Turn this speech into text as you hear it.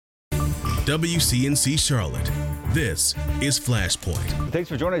WCNC Charlotte, this is Flashpoint. Thanks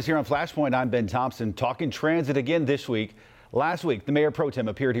for joining us here on Flashpoint. I'm Ben Thompson, talking transit again this week. Last week, the Mayor Pro Tem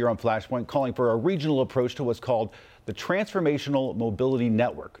appeared here on Flashpoint calling for a regional approach to what's called the Transformational Mobility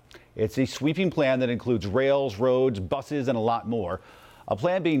Network. It's a sweeping plan that includes rails, roads, buses, and a lot more. A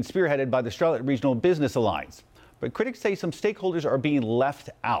plan being spearheaded by the Charlotte Regional Business Alliance. But critics say some stakeholders are being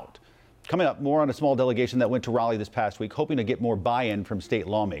left out. Coming up, more on a small delegation that went to Raleigh this past week, hoping to get more buy-in from state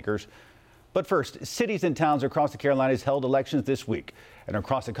lawmakers. But first, cities and towns across the Carolinas held elections this week. And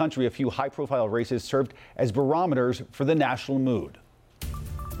across the country, a few high-profile races served as barometers for the national mood.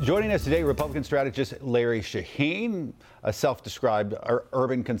 Joining us today, Republican strategist Larry Shaheen, a self-described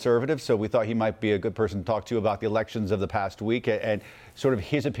urban conservative. So we thought he might be a good person to talk to about the elections of the past week and sort of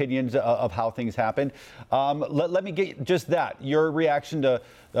his opinions of how things happened. Let me get just that, your reaction to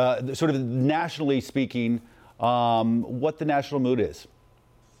sort of nationally speaking, what the national mood is.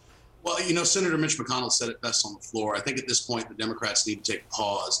 Well, you know, Senator Mitch McConnell said it best on the floor. I think at this point, the Democrats need to take a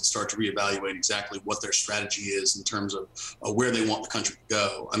pause and start to reevaluate exactly what their strategy is in terms of where they want the country to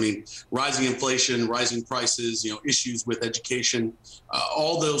go. I mean, rising inflation, rising prices, issues with education,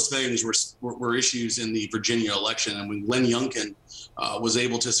 all those things were issues in the Virginia election. And when Glenn Youngkin was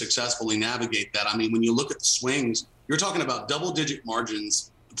able to successfully navigate that, I mean, when you look at the swings, you're talking about double-digit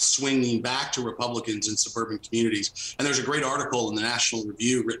margins swinging back to Republicans in suburban communities. And there's a great article in the National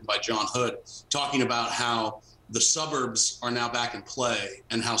Review written by John Hood talking about how the suburbs are now back in play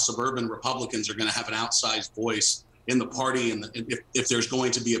and how suburban Republicans are going to have an outsized voice in the party and if there's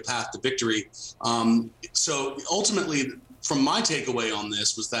going to be a path to victory. So ultimately, from my takeaway on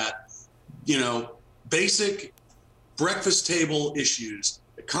this was that, basic breakfast table issues,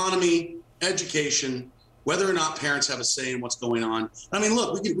 economy, education, whether or not parents have a say in what's going on. I mean,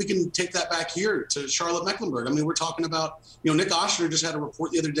 look, we can take that back here to Charlotte Mecklenburg. I mean, we're talking about, Nick Oshner just had a report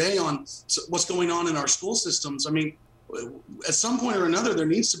the other day on what's going on in our school systems. I mean, at some point or another, there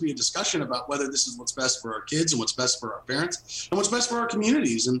needs to be a discussion about whether this is what's best for our kids and what's best for our parents and what's best for our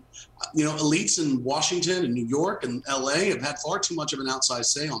communities. And, elites in Washington and New York and LA have had far too much of an outsized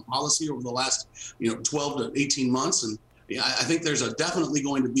say on policy over the last, 12 to 18 months. And I think there's definitely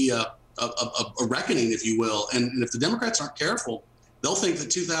going to be a reckoning, if you will. And if the Democrats aren't careful, they'll think that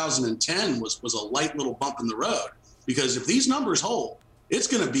 2010 was a light little bump in the road, because if these numbers hold, it's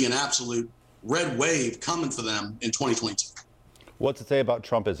going to be an absolute red wave coming for them in 2022. What's it say about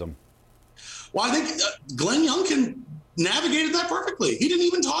Trumpism? Well, I think Glenn Youngkin navigated that perfectly. He didn't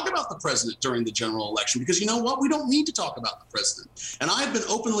even talk about the president during the general election because, you know what? We don't need to talk about the president. And I've been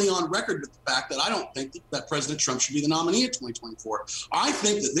openly on record with the fact that I don't think that President Trump should be the nominee in 2024. I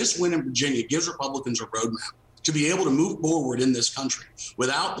think that this win in Virginia gives Republicans a roadmap to be able to move forward in this country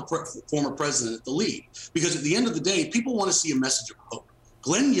without the former president at the lead. Because at the end of the day, people want to see a message of hope.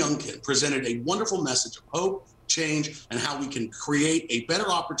 Glenn Youngkin presented a wonderful message of hope, change, and how we can create a better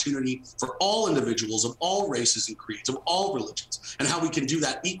opportunity for all individuals of all races and creeds, of all religions, and how we can do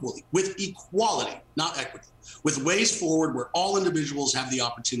that equally, with equality, not equity, with ways forward where all individuals have the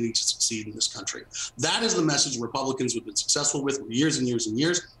opportunity to succeed in this country. That is the message Republicans have been successful with for years and years and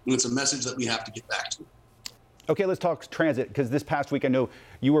years, and it's a message that we have to get back to. Okay, let's talk transit, because this past week I know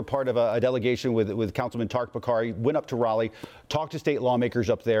you were part of a delegation with Councilman Tarek Bakari, went up to Raleigh, talked to state lawmakers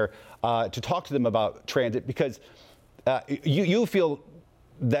up there to talk to them about transit, because you feel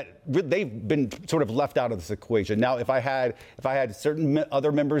that they've been sort of left out of this equation. Now, if I had certain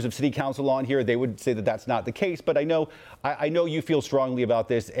other members of City Council on here, they would say that that's not the case. But I know you feel strongly about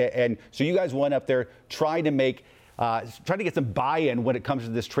this, and so you guys went up there trying to get some buy-in when it comes to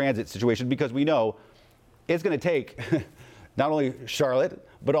this transit situation, because we know it's going to take not only Charlotte,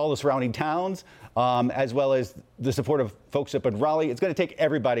 but all the surrounding towns, as well as the support of folks up in Raleigh. It's going to take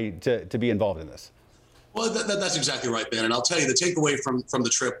everybody to be involved in this. Well, that's exactly right, Ben. And I'll tell you, the takeaway from the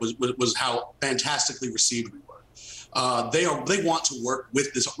trip was how fantastically received we were. They want to work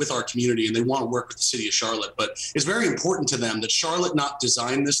with our community, and they want to work with the city of Charlotte. But it's very important to them that Charlotte not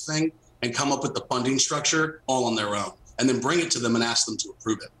design this thing and come up with the funding structure all on their own, and then bring it to them and ask them to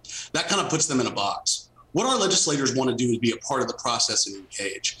approve it. That kind of puts them in a box. What our legislators want to do is be a part of the process and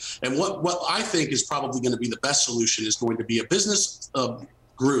engage. And what I think is probably going to be the best solution is going to be a business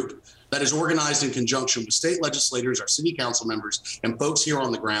group that is organized in conjunction with state legislators, our city council members, and folks here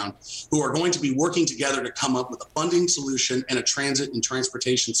on the ground who are going to be working together to come up with a funding solution and a transit and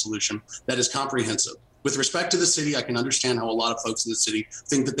transportation solution that is comprehensive. With respect to the city, I can understand how a lot of folks in the city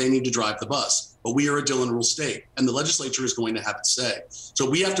think that they need to drive the bus, but we are a Dillon Rule state, and the legislature is going to have its say. So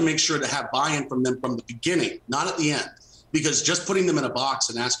we have to make sure to have buy-in from them from the beginning, not at the end, because just putting them in a box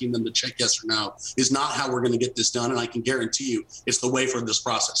and asking them to check yes or no is not how we're going to get this done, and I can guarantee you it's the way for this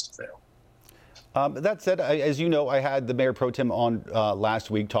process to fail. That said, as you know, I had the mayor pro tem on last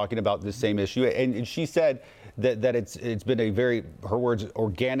week talking about this same issue, and she said that it's been a very, her words,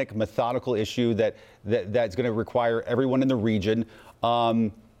 organic, methodical issue that's going to require everyone in the region.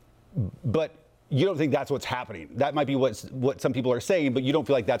 But you don't think that's what's happening. That might be what some people are saying, but you don't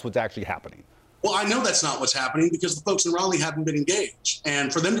feel like that's what's actually happening. Well, I know that's not what's happening because the folks in Raleigh haven't been engaged.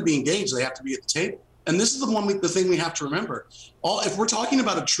 And for them to be engaged, they have to be at the table. And this is the thing we have to remember. If we're talking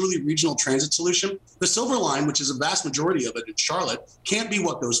about a truly regional transit solution, the Silver Line, which is a vast majority of it in Charlotte, can't be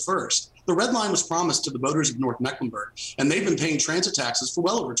what goes first. The Red Line was promised to the voters of North Mecklenburg, and they've been paying transit taxes for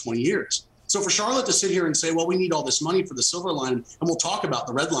well over 20 years. So for Charlotte to sit here and say, well, we need all this money for the Silver Line, and we'll talk about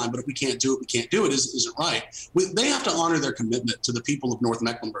the Red Line, but if we can't do it, isn't right. They have to honor their commitment to the people of North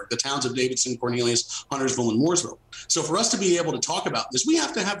Mecklenburg, the towns of Davidson, Cornelius, Huntersville, and Mooresville. So for us to be able to talk about this, we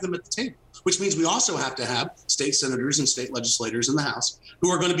have to have them at the table, which means we also have to have state senators and state legislators in the House who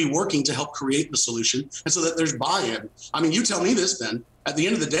are going to be working to help create the solution, and so that there's buy-in. I mean, you tell me this, Ben. At the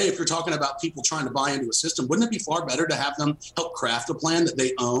end of the day, if you're talking about people trying to buy into a system, wouldn't it be far better to have them help craft a plan that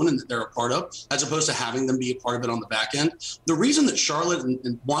they own and that they're a part of, as opposed to having them be a part of it on the back end? The reason that Charlotte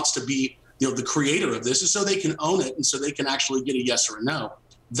and wants to be, the creator of this is so they can own it and so they can actually get a yes or a no.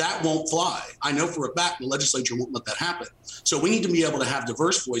 That won't fly. I know for a fact the legislature won't let that happen. So we need to be able to have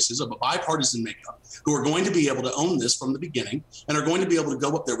diverse voices of a bipartisan makeup who are going to be able to own this from the beginning and are going to be able to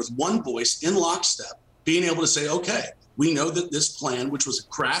go up there with one voice in lockstep, being able to say, okay, we know that this plan, which was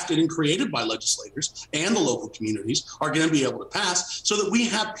crafted and created by legislators and the local communities, are going to be able to pass so that we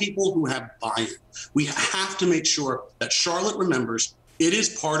have people who have buy-in. We have to make sure that Charlotte remembers it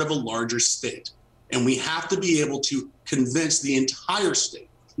is part of a larger state. And we have to be able to convince the entire state,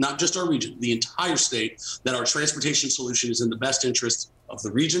 not just our region, the entire state, that our transportation solution is in the best interest of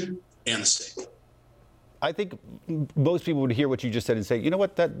the region and the state. I think most people would hear what you just said and say, you know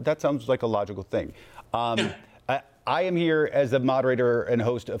what, that sounds like a logical thing. Yeah. I am here as the moderator and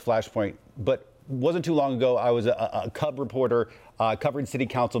host of Flashpoint, but wasn't too long ago, I was a Cub reporter covering city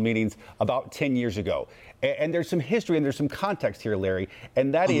council meetings about 10 years ago. And there's some history and there's some context here, Larry,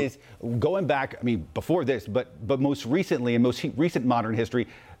 and that is going back, I mean, before this, but most recently, in most recent modern history,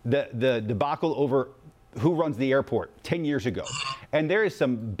 the debacle over who runs the airport 10 years ago. And there is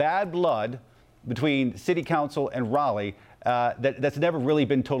some bad blood between city council and Raleigh that's never really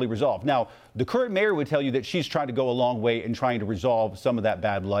been totally resolved. Now, the current mayor would tell you that she's trying to go a long way in trying to resolve some of that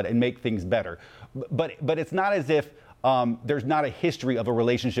bad blood and make things better. But it's not as if there's not a history of a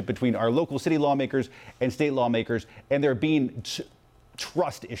relationship between our local city lawmakers and state lawmakers, and there being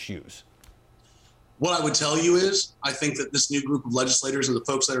trust issues. What I would tell you is, I think that this new group of legislators and the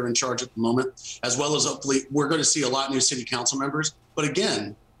folks that are in charge at the moment, as well as hopefully we're going to see a lot of new city council members. But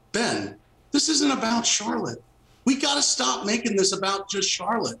again, Ben, this isn't about Charlotte. We got to stop making this about just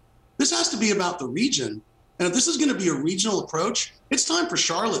Charlotte. This has to be about the region. And if this is going to be a regional approach, it's time for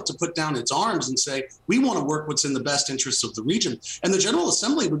Charlotte to put down its arms and say, we want to work what's in the best interests of the region. And the General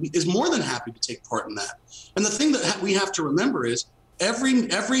Assembly is more than happy to take part in that. And the thing that we have to remember is every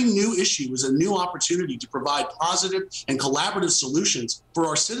new issue is a new opportunity to provide positive and collaborative solutions for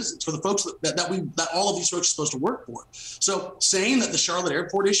our citizens, for the folks that all of these folks are supposed to work for. So saying that the Charlotte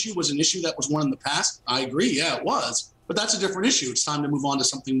airport issue was an issue that was one in the past, I agree, yeah, it was. But that's a different issue. It's time to move on to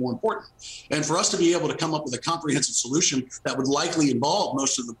something more important. And for us to be able to come up with a comprehensive solution that would likely involve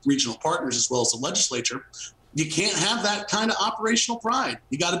most of the regional partners as well as the legislature, you can't have that kind of operational pride.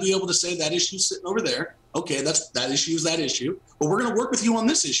 You got to be able to say that issue's sitting over there. Okay, that issue. But we're going to work with you on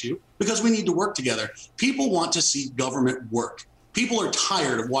this issue because we need to work together. People want to see government work. People are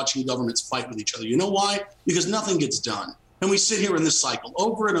tired of watching governments fight with each other. You know why? Because nothing gets done. And we sit here in this cycle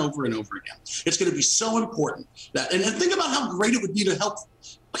over and over and over again. It's going to be so important that, and think about how great it would be to help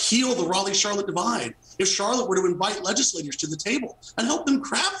heal the Raleigh-Charlotte divide if Charlotte were to invite legislators to the table and help them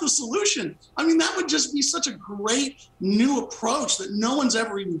craft the solution. I mean, that would just be such a great new approach that no one's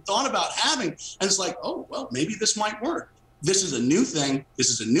ever even thought about having. And it's like, oh, well, maybe this might work. This is a new thing. This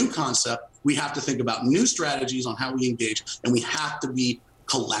is a new concept. We have to think about new strategies on how we engage, and we have to be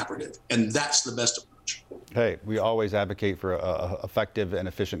collaborative. And that's the best approach. Hey, we always advocate for effective and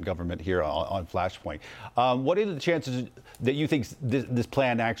efficient government here on Flashpoint. What are the chances that you think this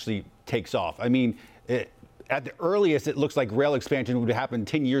plan actually takes off? I mean, at the earliest, it looks like rail expansion would happen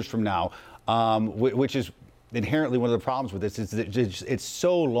 10 years from now, which is inherently one of the problems with this. Is that it's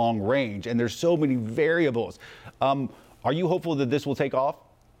so long range and there's so many variables. Are you hopeful that this will take off?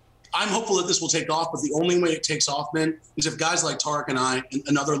 I'm hopeful that this will take off, but the only way it takes off, Ben, is if guys like Tarek and I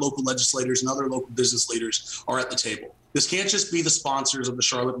and other local legislators and other local business leaders are at the table. This can't just be the sponsors of the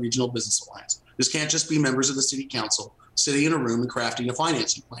Charlotte Regional Business Alliance. This can't just be members of the city council. sitting in a room and crafting a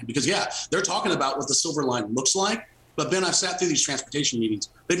financing plan. Because, yeah, they're talking about what the silver line looks like. But, Ben, I've sat through these transportation meetings.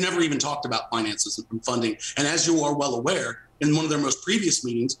 They've never even talked about finances and funding. And as you are well aware, in one of their most previous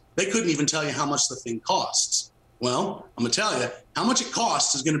meetings, they couldn't even tell you how much the thing costs. Well, I'm going to tell you, how much it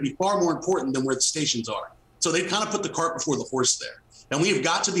costs is going to be far more important than where the stations are. So they've kind of put the cart before the horse there. And we have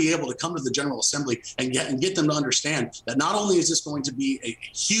got to be able to come to the General Assembly and get them to understand that not only is this going to be a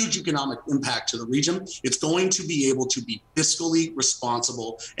huge economic impact to the region, it's going to be able to be fiscally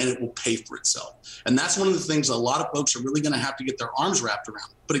responsible, and it will pay for itself. And that's one of the things a lot of folks are really going to have to get their arms wrapped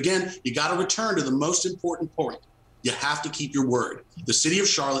around. But again, you got to return to the most important point. You have to keep your word. The city of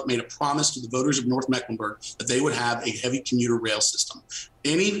Charlotte made a promise to the voters of North Mecklenburg that they would have a heavy commuter rail system.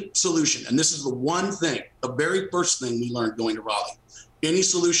 Any solution, and this is the one thing, the very first thing we learned going to Raleigh, any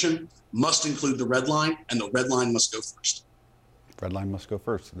solution must include the red line, and the red line must go first. Red line must go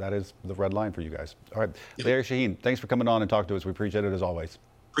first. That is the red line for you guys. All right. Yep. Larry Shaheen, thanks for coming on and talking to us. We appreciate it as always.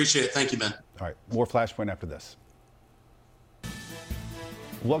 Appreciate it. Thank you, Ben. All right. More Flashpoint after this.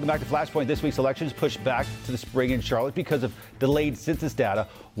 Welcome back to Flashpoint. This week's elections pushed back to the spring in Charlotte because of delayed census data.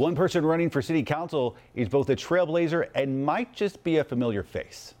 One person running for city council is both a trailblazer and might just be a familiar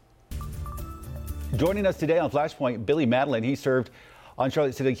face. Joining us today on Flashpoint, Billy Maddalon. He served on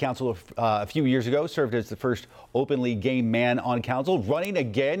Charlotte City Council a few years ago, served as the first openly gay man on council, running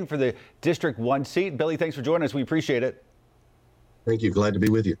again for the District 1 seat. Billy, thanks for joining us. We appreciate it. Thank you. Glad to be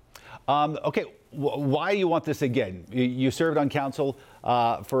with you. Okay, why do you want this again? You served on council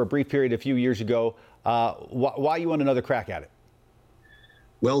for a brief period a few years ago. Why you want another crack at it?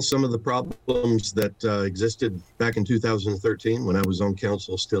 Well, some of the problems that existed back in 2013 when I was on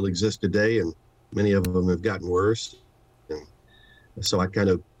council still exist today, and many of them have gotten worse. And so I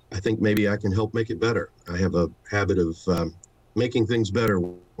think maybe I can help make it better. I have a habit of making things better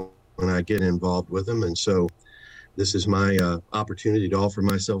when I get involved with them. And so this is my opportunity to offer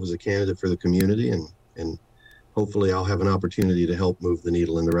myself as a candidate for the community, and hopefully I'll have an opportunity to help move the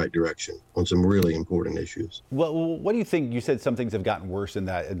needle in the right direction on some really important issues. Well, what do you think? You said some things have gotten worse in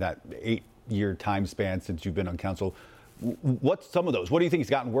that 8-year time span since you've been on council. What's some of those? What do you think has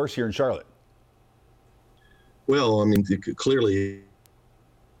gotten worse here in Charlotte? Well, I mean, clearly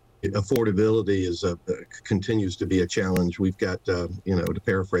affordability continues to be a challenge. We've got, to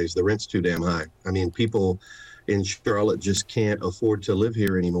paraphrase, the rent's too damn high. I mean, people in Charlotte just can't afford to live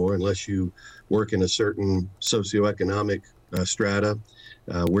here anymore unless you work in a certain socioeconomic strata.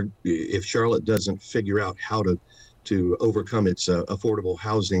 If Charlotte doesn't figure out how to overcome its affordable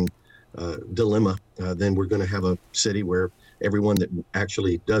housing dilemma, then we're going to have a city where everyone that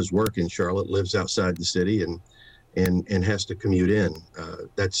actually does work in Charlotte lives outside the city and has to commute in.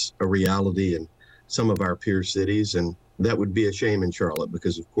 That's a reality in some of our peer cities, and that would be a shame in Charlotte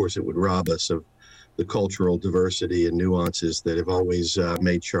because, of course, it would rob us of the cultural diversity and nuances that have always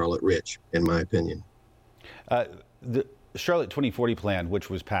made Charlotte rich, in my opinion. The Charlotte 2040 plan, which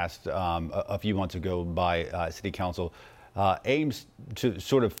was passed a few months ago by City Council, aims to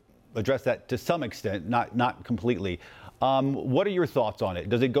sort of address that to some extent, not completely. What are your thoughts on it?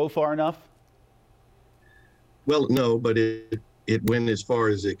 Does it go far enough? Well, no, but it went as far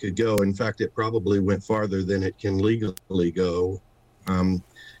as it could go. In fact, it probably went farther than it can legally go.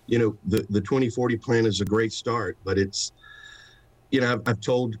 The 2040 plan is a great start, but it's, I've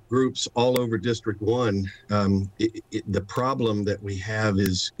told groups all over District 1, the problem that we have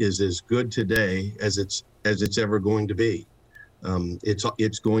is as good today as it's ever going to be.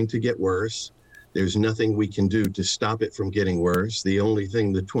 It's going to get worse. There's nothing we can do to stop it from getting worse. The only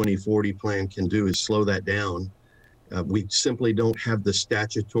thing the 2040 plan can do is slow that down. We simply don't have the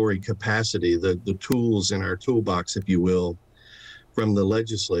statutory capacity, the tools in our toolbox, if you will, from the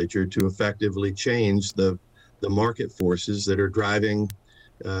legislature to effectively change the market forces that are driving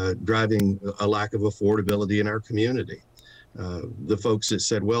a lack of affordability in our community. The folks that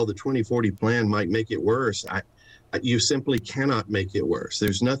said, well, the 2040 plan might make it worse, you simply cannot make it worse.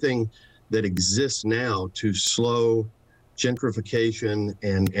 There's nothing that exists now to slow gentrification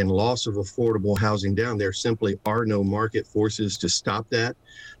and loss of affordable housing down. There simply are no market forces to stop that.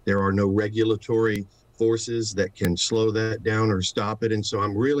 There are no regulatory forces that can slow that down or stop it. And so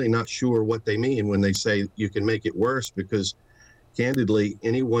I'm really not sure what they mean when they say you can make it worse, because candidly,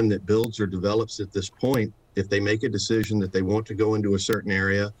 anyone that builds or develops at this point, if they make a decision that they want to go into a certain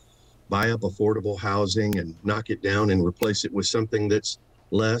area, buy up affordable housing and knock it down and replace it with something that's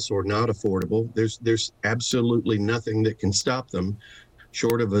less or not affordable, there's absolutely nothing that can stop them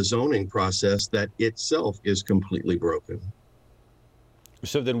short of a zoning process that itself is completely broken.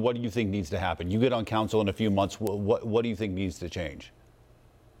 So then what do you think needs to happen? You get on council in a few months. What do you think needs to change?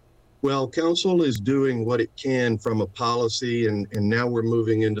 Well, council is doing what it can from a policy, and now we're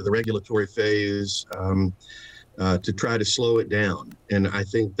moving into the regulatory phase to try to slow it down. And I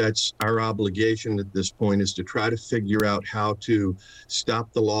think that's our obligation at this point, is to try to figure out how to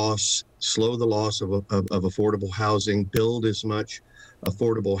stop the loss, slow the loss of affordable housing, build as much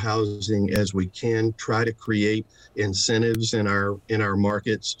affordable housing as we can, try to create incentives in our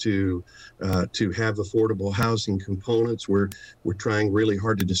markets to have affordable housing components. We're trying really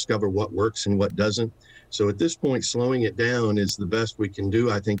hard to discover what works and what doesn't. So at this point, slowing it down is the best we can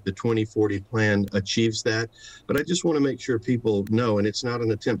do. I think the 2040 plan achieves that. But I just want to make sure people know, and it's not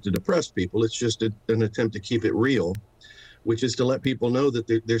an attempt to depress people, it's just an attempt to keep it real, which is to let people know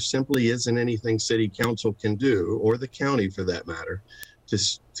that there simply isn't anything city council can do, or the county for that matter,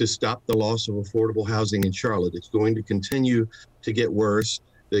 to stop the loss of affordable housing in Charlotte. It's going to continue to get worse.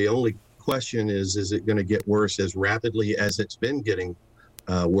 The only question is it going to get worse as rapidly as it's been getting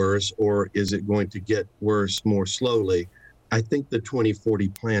worse, or is it going to get worse more slowly? I think the 2040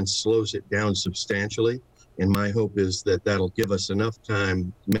 plan slows it down substantially, and my hope is that that'll give us enough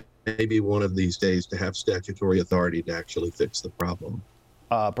time, maybe one of these days, to have statutory authority to actually fix the problem.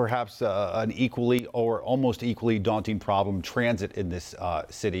 Perhaps an equally or almost equally daunting problem, transit in this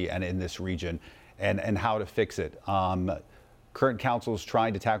city and in this region, and how to fix it. Current council is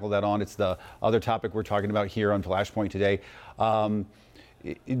trying to tackle that on. It's the other topic we're talking about here on Flashpoint today.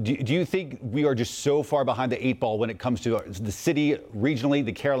 Do you think we are just so far behind the 8 ball when it comes to the city regionally,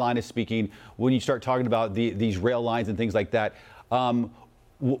 the Carolinas speaking, when you start talking about these rail lines and things like that?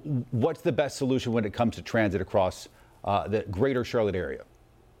 What's the best solution when it comes to transit across the greater Charlotte area?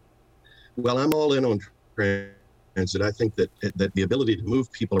 Well, I'm all in on transit. I think that the ability to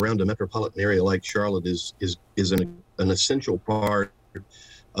move people around a metropolitan area like Charlotte is an essential part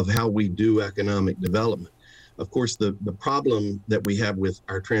of how we do economic development. Of course, the problem that we have with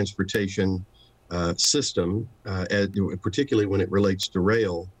our transportation system, particularly when it relates to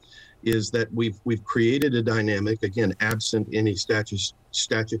rail, is that we've created a dynamic, again, absent any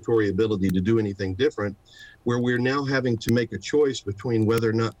statutory ability to do anything different, where we're now having to make a choice between whether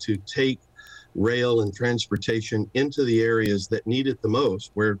or not to take rail and transportation into the areas that need it the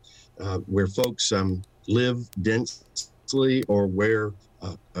most, where folks live densely, or where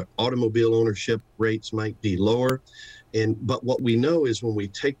automobile ownership rates might be lower. But what we know is when we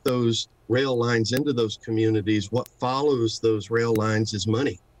take those rail lines into those communities, what follows those rail lines is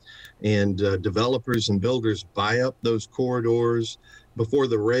money. And developers and builders buy up those corridors before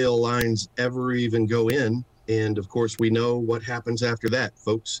the rail lines ever even go in. And of course, we know what happens after that.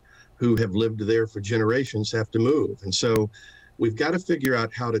 Folks who have lived there for generations have to move. And so we've got to figure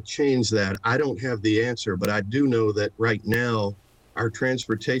out how to change that. I don't have the answer, but I do know that right now, our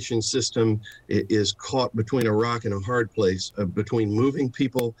transportation system is caught between a rock and a hard place, between moving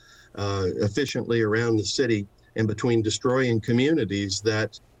people efficiently around the city and between destroying communities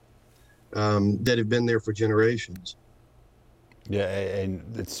that have been there for generations. Yeah, and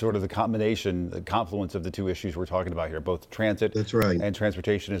it's sort of the combination, the confluence of the two issues we're talking about here, both transit That's right. and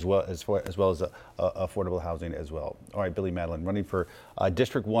transportation, as well as affordable housing as well. All right, Billy Maddalon, running for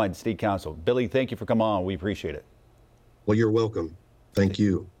District 1 State Council. Billy, thank you for coming on. We appreciate it. Well, you're welcome. Thank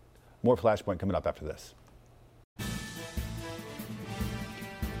you. More Flashpoint coming up after this.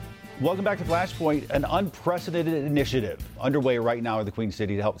 Welcome back to Flashpoint. An unprecedented initiative underway right now in the Queen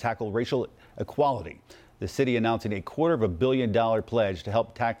City to help tackle racial equality. The city announcing a $250 million pledge to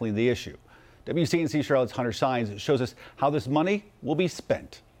help tackling the issue. WCNC Charlotte's Hunter Sines shows us how this money will be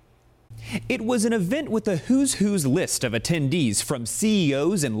spent. It was an event with a who's who's list of attendees, from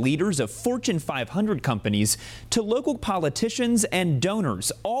CEOs and leaders of Fortune 500 companies to local politicians and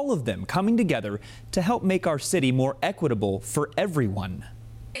donors, all of them coming together to help make our city more equitable for everyone.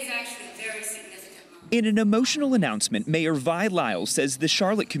 It's actually very significant. In an emotional announcement, Mayor Vi Lyle says the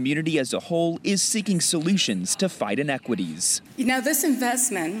Charlotte community as a whole is seeking solutions to fight inequities. You know, this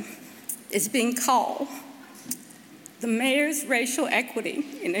investment is being called the Mayor's Racial Equity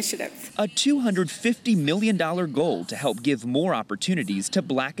Initiative. A $250 million goal to help give more opportunities to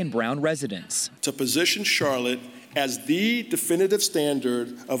Black and brown residents. To position Charlotte as the definitive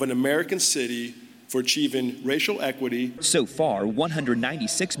standard of an American city for achieving racial equity. So far,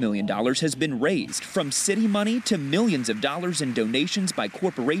 $196 million has been raised, from city money to millions of dollars in donations by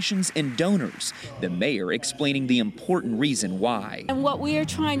corporations and donors. The mayor explaining the important reason why. And what we are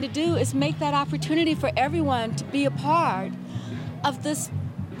trying to do is make that opportunity for everyone to be a part of this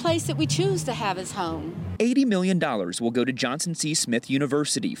place that we choose to have as home. $80 million will go to Johnson C. Smith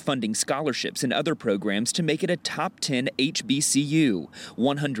University, funding scholarships and other programs to make it a top 10 HBCU.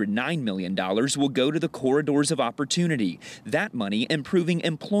 $109 million will go to the Corridors of Opportunity. That money improving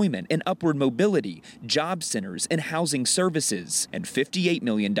employment and upward mobility, job centers, and housing services. And $58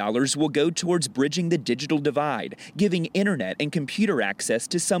 million will go towards bridging the digital divide, giving internet and computer access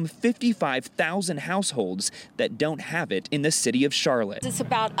to some 55,000 households that don't have it in the city of Charlotte. It's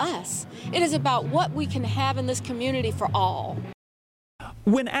about us. It is about what we can have in this community for all.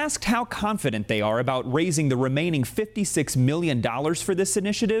 When asked how confident they are about raising the remaining $56 million for this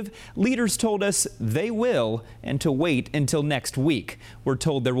initiative, leaders told us they will, and to wait until next week. We're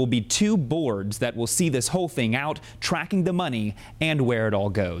told there will be 2 boards that will see this whole thing out, tracking the money and where it all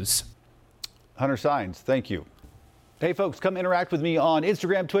goes. Hunter Sines, thank you. Hey, folks, come interact with me on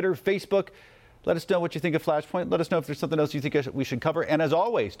Instagram, Twitter, Facebook. Let us know what you think of Flashpoint. Let us know if there's something else you think we should cover. And as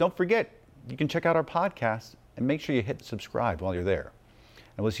always, don't forget, you can check out our podcast and make sure you hit subscribe while you're there.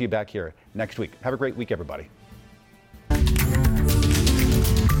 And we'll see you back here next week. Have a great week, everybody.